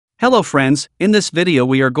Hello friends, in this video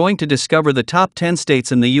we are going to discover the top 10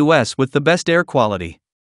 states in the US with the best air quality.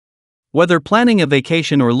 Whether planning a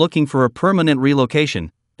vacation or looking for a permanent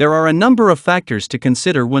relocation, there are a number of factors to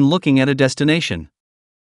consider when looking at a destination.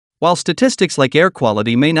 While statistics like air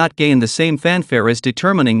quality may not gain the same fanfare as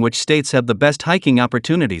determining which states have the best hiking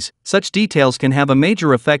opportunities, such details can have a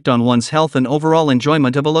major effect on one's health and overall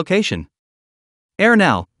enjoyment of a location.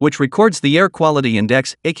 AirNow, which records the Air Quality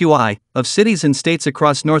Index (AQI) of cities and states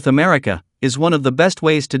across North America, is one of the best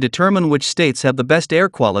ways to determine which states have the best air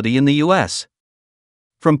quality in the US.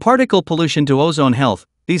 From particle pollution to ozone health,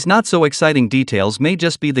 these not-so-exciting details may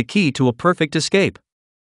just be the key to a perfect escape.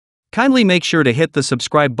 Kindly make sure to hit the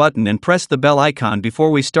subscribe button and press the bell icon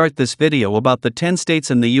before we start this video about the 10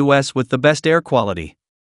 states in the US with the best air quality.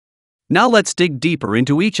 Now let's dig deeper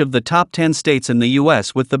into each of the top 10 states in the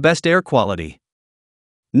US with the best air quality.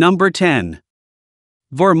 Number 10.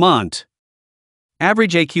 Vermont.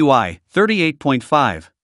 Average AQI, 38.5.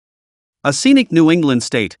 A scenic New England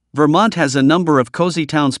state, Vermont has a number of cozy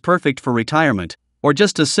towns perfect for retirement, or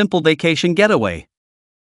just a simple vacation getaway.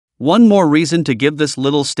 One more reason to give this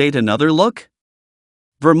little state another look?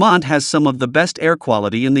 Vermont has some of the best air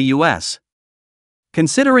quality in the US.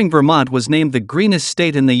 Considering Vermont was named the greenest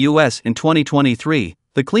state in the US in 2023,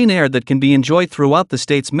 the clean air that can be enjoyed throughout the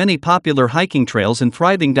state's many popular hiking trails and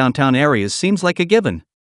thriving downtown areas seems like a given.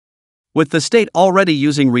 With the state already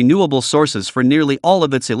using renewable sources for nearly all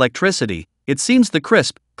of its electricity, it seems the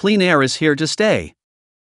crisp, clean air is here to stay.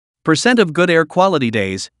 Percent of good air quality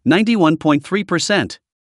days, 91.3%.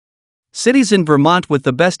 Cities in Vermont with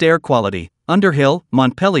the best air quality: Underhill,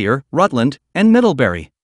 Montpelier, Rutland, and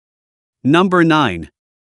Middlebury. Number 9.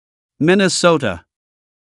 Minnesota.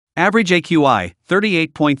 Average AQI,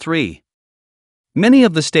 38.3. Many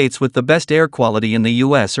of the states with the best air quality in the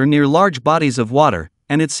US are near large bodies of water,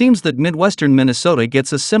 and it seems that Midwestern Minnesota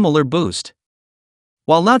gets a similar boost.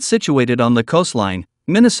 While not situated on the coastline,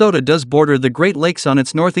 Minnesota does border the Great Lakes on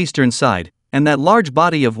its northeastern side, and that large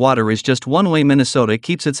body of water is just one way Minnesota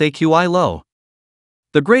keeps its AQI low.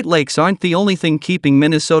 The Great Lakes aren't the only thing keeping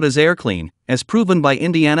Minnesota's air clean, as proven by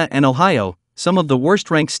Indiana and Ohio, some of the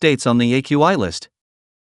worst-ranked states on the AQI list.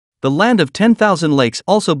 The land of 10,000 lakes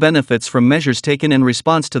also benefits from measures taken in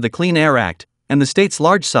response to the Clean Air Act, and the state's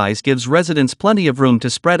large size gives residents plenty of room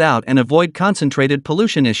to spread out and avoid concentrated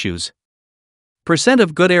pollution issues. Percent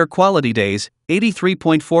of good air quality days,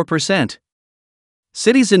 83.4%.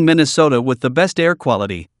 Cities in Minnesota with the best air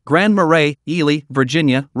quality: Grand Marais, Ely,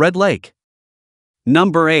 Virginia, Red Lake.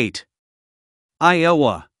 Number 8.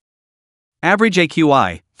 Iowa. Average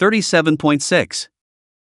AQI, 37.6.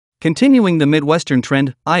 Continuing the Midwestern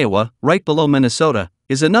trend, Iowa, right below Minnesota,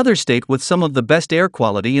 is another state with some of the best air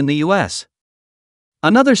quality in the US.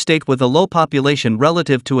 Another state with a low population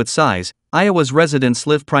relative to its size, Iowa's residents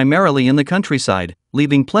live primarily in the countryside,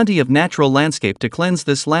 leaving plenty of natural landscape to cleanse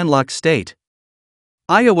this landlocked state.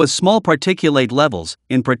 Iowa's small particulate levels,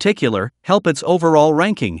 in particular, help its overall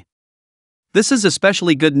ranking. This is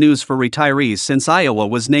especially good news for retirees since Iowa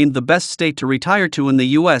was named the best state to retire to in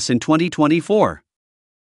the US in 2024.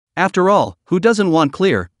 After all, who doesn't want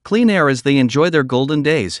clean air as they enjoy their golden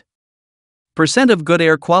days? Percent of good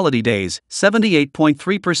air quality days,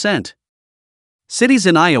 78.3%. Cities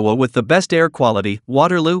in Iowa with the best air quality: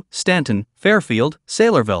 Waterloo, Stanton, Fairfield,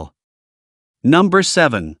 Saylorville. Number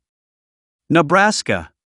 7.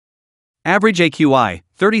 Nebraska. Average AQI,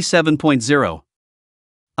 37.0.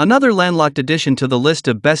 Another landlocked addition to the list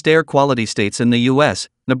of best air quality states in the US,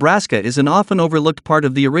 Nebraska is an often overlooked part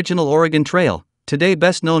of the original Oregon Trail, today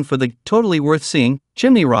best known for the totally worth seeing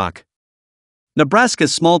Chimney Rock.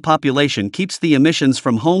 Nebraska's small population keeps the emissions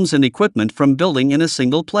from homes and equipment from building in a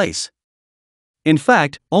single place. In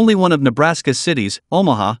fact, only one of Nebraska's cities,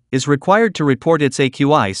 Omaha, is required to report its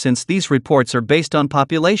AQI since these reports are based on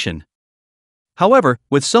population. However,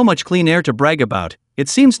 with so much clean air to brag about, it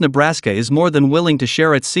seems Nebraska is more than willing to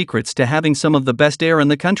share its secrets to having some of the best air in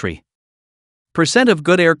the country. Percent of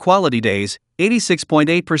good air quality days,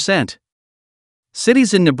 86.8%.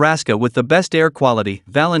 Cities in Nebraska with the best air quality: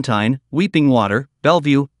 Valentine, Weeping Water,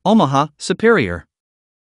 Bellevue, Omaha, Superior.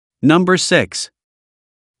 Number 6.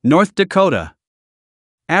 North Dakota.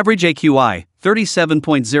 Average AQI,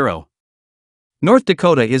 37.0. North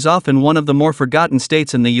Dakota is often one of the more forgotten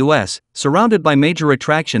states in the US, surrounded by major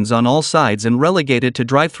attractions on all sides and relegated to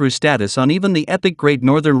drive-through status on even the epic Great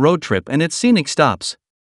Northern Road Trip and its scenic stops.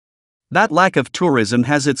 That lack of tourism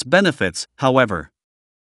has its benefits, however.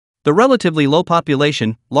 The relatively low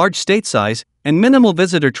population, large state size, and minimal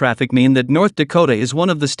visitor traffic mean that North Dakota is one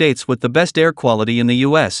of the states with the best air quality in the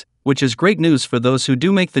U.S., which is great news for those who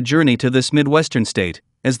do make the journey to this Midwestern state,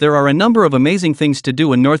 as there are a number of amazing things to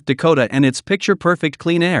do in North Dakota and its picture-perfect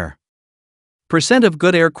clean air. Percent of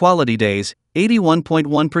good air quality days,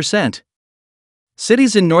 81.1%.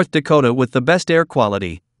 Cities in North Dakota with the best air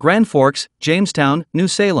quality: Grand Forks, Jamestown, New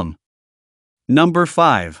Salem. Number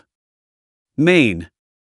 5. Maine.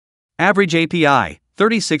 Average API,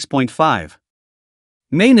 36.5.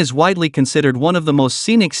 Maine is widely considered one of the most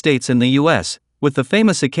scenic states in the U.S., with the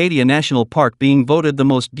famous Acadia National Park being voted the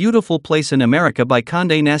most beautiful place in America by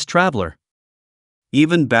Condé Nast Traveler.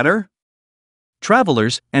 Even better?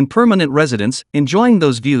 Travelers, and permanent residents, enjoying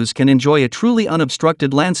those views can enjoy a truly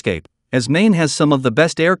unobstructed landscape, as Maine has some of the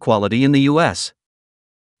best air quality in the U.S.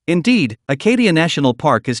 Indeed, Acadia National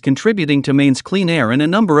Park is contributing to Maine's clean air in a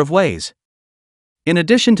number of ways. In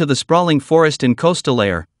addition to the sprawling forest and coastal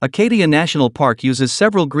air, Acadia National Park uses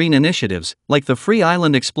several green initiatives, like the Free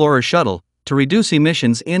Island Explorer Shuttle, to reduce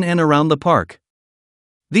emissions in and around the park.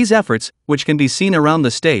 These efforts, which can be seen around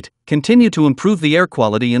the state, continue to improve the air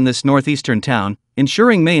quality in this northeastern town,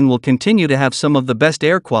 ensuring Maine will continue to have some of the best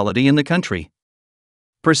air quality in the country.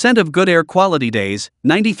 Percent of good air quality days,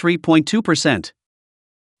 93.2%.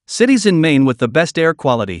 Cities in Maine with the best air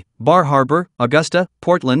quality: Bar Harbor, Augusta,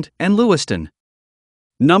 Portland, and Lewiston.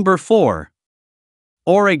 Number 4.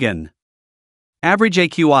 Oregon. Average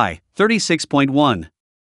AQI, 36.1.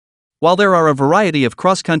 While there are a variety of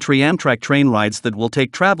cross-country Amtrak train rides that will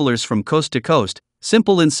take travelers from coast to coast,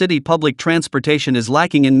 simple in-city public transportation is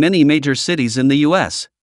lacking in many major cities in the U.S.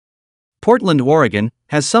 Portland, Oregon,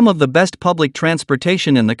 has some of the best public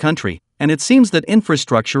transportation in the country, and it seems that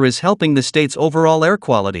infrastructure is helping the state's overall air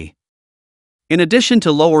quality. In addition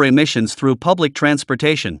to lower emissions through public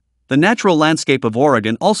transportation, the natural landscape of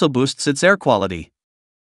Oregon also boosts its air quality.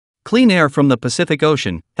 Clean air from the Pacific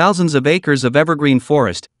Ocean, thousands of acres of evergreen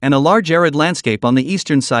forest, and a large arid landscape on the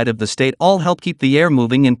eastern side of the state all help keep the air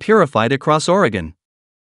moving and purified across Oregon.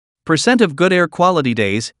 Percent of good air quality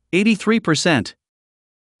days, 83%.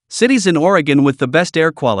 Cities in Oregon with the best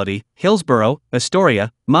air quality: Hillsboro,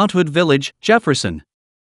 Astoria, Mount Hood Village, Jefferson.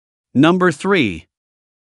 Number 3.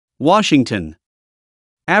 Washington.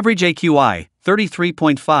 Average AQI,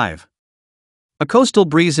 33.5. A coastal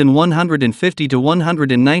breeze in 150 to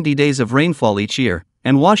 190 days of rainfall each year,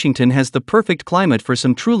 and Washington has the perfect climate for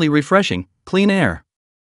some truly refreshing, clean air.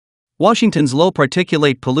 Washington's low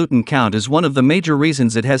particulate pollutant count is one of the major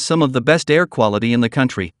reasons it has some of the best air quality in the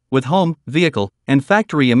country, with home, vehicle, and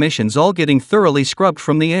factory emissions all getting thoroughly scrubbed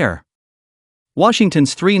from the air.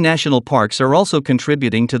 Washington's 3 national parks are also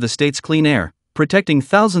contributing to the state's clean air, protecting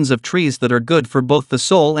thousands of trees that are good for both the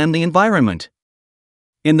soul and the environment.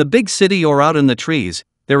 In the big city or out in the trees,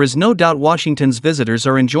 there is no doubt Washington's visitors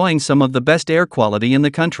are enjoying some of the best air quality in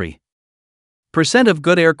the country. Percent of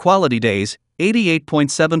good air quality days,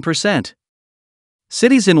 88.7%.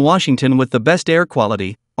 Cities in Washington with the best air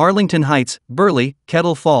quality: Arlington Heights, Burley,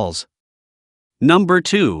 Kettle Falls. Number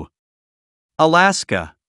 2.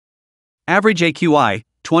 Alaska. Average AQI,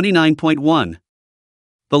 29.1.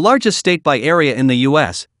 The largest state by area in the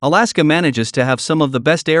U.S., Alaska manages to have some of the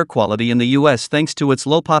best air quality in the U.S. thanks to its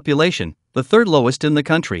low population, the third lowest in the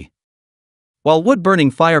country. While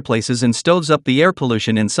wood-burning fireplaces and stoves up the air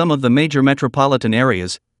pollution in some of the major metropolitan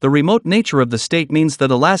areas, the remote nature of the state means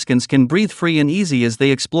that Alaskans can breathe free and easy as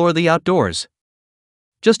they explore the outdoors.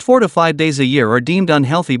 Just 4 to 5 days a year are deemed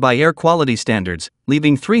unhealthy by air quality standards,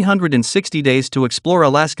 leaving 360 days to explore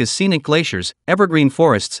Alaska's scenic glaciers, evergreen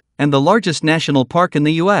forests, and the largest national park in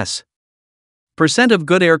the U.S. Percent of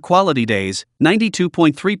good air quality days,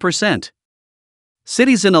 92.3%.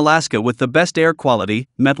 Cities in Alaska with the best air quality: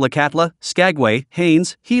 Metlakatla, Skagway,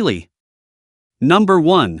 Haines, Healy. Number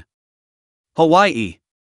 1. Hawaii.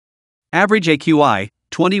 Average AQI,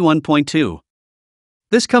 21.2.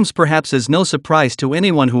 This comes perhaps as no surprise to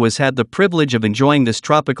anyone who has had the privilege of enjoying this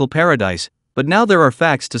tropical paradise, but now there are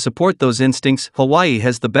facts to support those instincts. Hawaii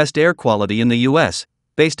has the best air quality in the U.S.,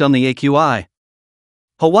 based on the AQI.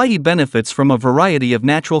 Hawaii benefits from a variety of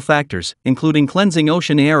natural factors, including cleansing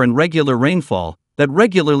ocean air and regular rainfall, that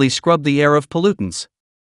regularly scrub the air of pollutants.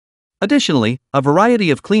 Additionally, a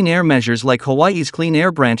variety of clean air measures like Hawaii's Clean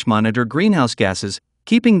Air Branch monitor greenhouse gases,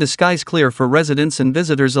 keeping the skies clear for residents and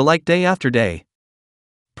visitors alike day after day.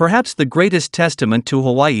 Perhaps the greatest testament to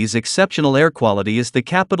Hawaii's exceptional air quality is the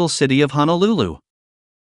capital city of Honolulu.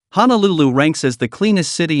 Honolulu ranks as the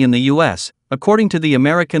cleanest city in the U.S., according to the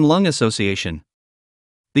American Lung Association.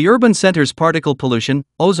 The urban center's particle pollution,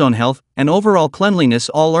 ozone health, and overall cleanliness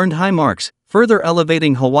all earned high marks, further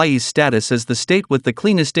elevating Hawaii's status as the state with the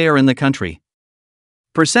cleanest air in the country.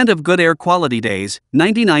 Percent of good air quality days,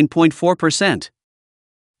 99.4%.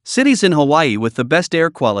 Cities in Hawaii with the best air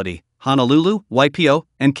quality, Honolulu, Waipio,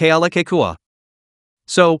 and Kealakekua.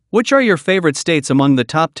 So, which are your favorite states among the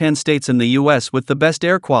top 10 states in the US with the best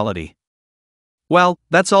air quality? Well,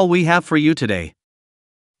 that's all we have for you today.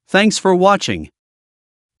 Thanks for watching.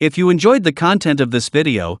 If you enjoyed the content of this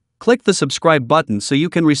video, click the subscribe button so you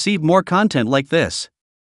can receive more content like this.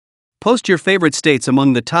 Post your favorite states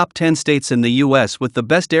among the top 10 states in the US with the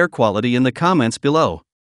best air quality in the comments below.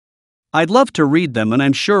 I'd love to read them and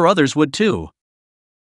I'm sure others would too.